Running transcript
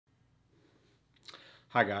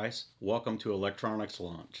Hi guys, welcome to Electronics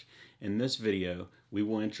Launch. In this video, we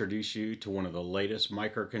will introduce you to one of the latest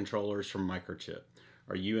microcontrollers from Microchip.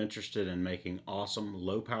 Are you interested in making awesome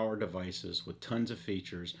low-power devices with tons of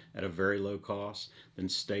features at a very low cost? Then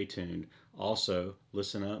stay tuned. Also,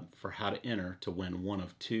 listen up for how to enter to win one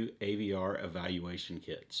of 2 AVR evaluation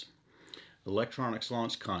kits. Electronics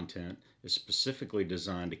Launch content is specifically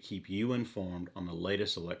designed to keep you informed on the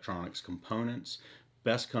latest electronics components,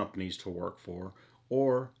 best companies to work for,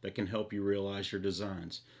 or that can help you realize your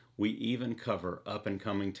designs. We even cover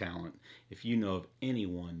up-and-coming talent. If you know of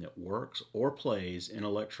anyone that works or plays in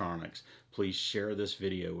electronics, please share this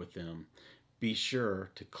video with them. Be sure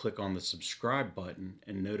to click on the subscribe button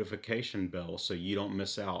and notification bell so you don't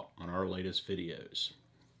miss out on our latest videos.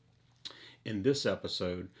 In this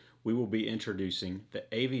episode, we will be introducing the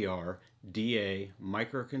AVR-DA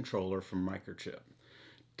microcontroller from Microchip.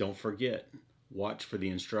 Don't forget, watch for the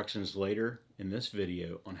instructions later in this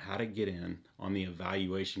video on how to get in on the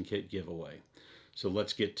evaluation kit giveaway. So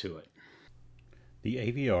let's get to it. The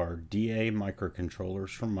AVR-DA microcontrollers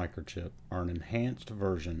from Microchip are an enhanced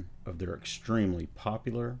version of their extremely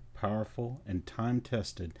popular, powerful, and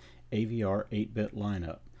time-tested AVR 8-bit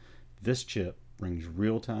lineup. This chip brings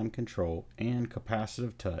real-time control and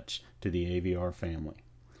capacitive touch to the AVR family.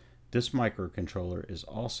 This microcontroller is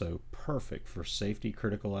also perfect for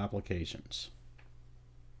safety-critical applications.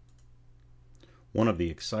 One of the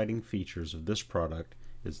exciting features of this product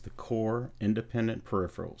is the core independent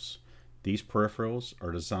peripherals. These peripherals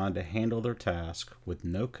are designed to handle their task with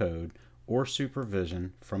no code or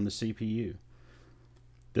supervision from the CPU.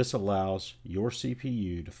 This allows your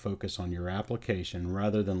CPU to focus on your application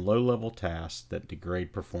rather than low-level tasks that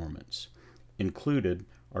degrade performance. Included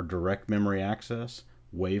are direct memory access,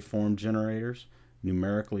 waveform generators,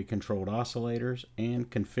 numerically controlled oscillators,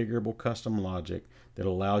 and configurable custom logic that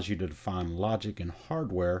allows you to define logic in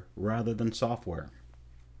hardware rather than software.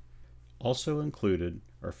 Also included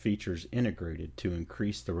are features integrated to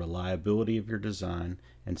increase the reliability of your design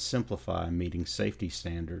and simplify meeting safety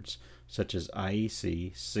standards such as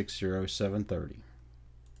IEC 60730.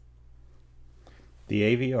 The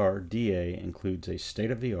AVR-DA includes a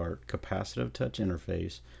state-of-the-art capacitive touch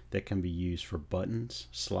interface that can be used for buttons,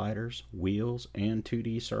 sliders, wheels, and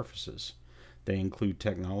 2D surfaces. They include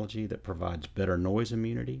technology that provides better noise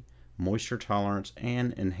immunity, moisture tolerance,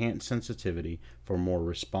 and enhanced sensitivity for more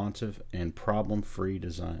responsive and problem-free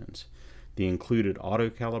designs. The included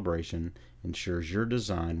auto-calibration ensures your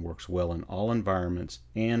design works well in all environments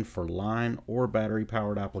and for line or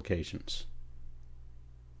battery-powered applications.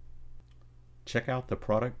 Check out the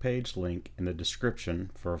product page link in the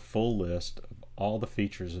description for a full list of all the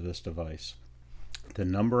features of this device. The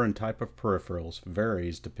number and type of peripherals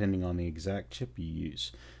varies depending on the exact chip you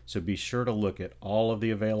use, so be sure to look at all of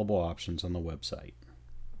the available options on the website.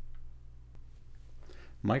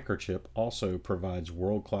 Microchip also provides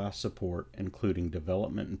world-class support, including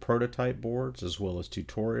development and prototype boards, as well as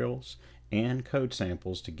tutorials and code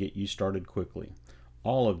samples to get you started quickly.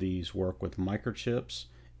 All of these work with Microchips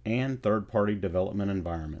and third-party development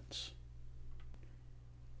environments.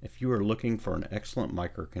 If you are looking for an excellent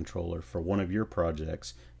microcontroller for one of your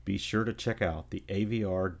projects, be sure to check out the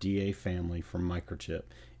AVR-DA family from Microchip.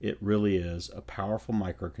 It really is a powerful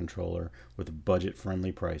microcontroller with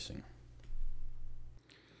budget-friendly pricing.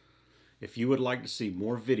 If you would like to see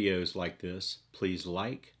more videos like this, please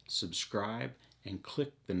like, subscribe, and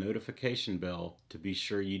click the notification bell to be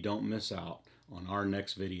sure you don't miss out on our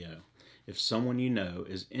next video. If someone you know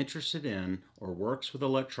is interested in or works with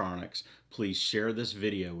electronics, please share this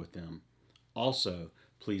video with them. Also,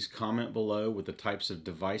 please comment below with the types of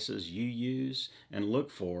devices you use and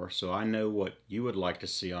look for so I know what you would like to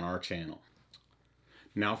see on our channel.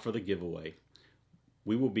 Now for the giveaway.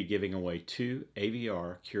 We will be giving away 2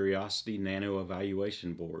 AVR Curiosity Nano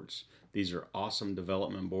evaluation boards. These are awesome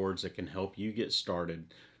development boards that can help you get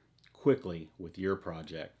started quickly with your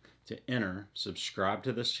project. To enter, subscribe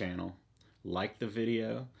to this channel, like the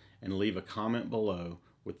video, and leave a comment below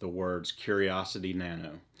with the words Curiosity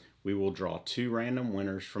Nano. We will draw 2 random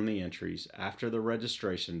winners from the entries after the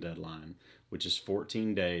registration deadline, which is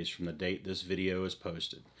 14 days from the date this video is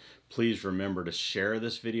posted. Please remember to share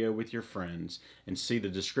this video with your friends and see the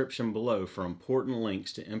description below for important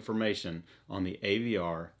links to information on the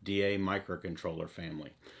AVR-DA microcontroller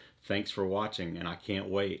family. Thanks for watching, and I can't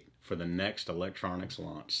wait for the next electronics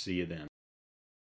launch. See you then.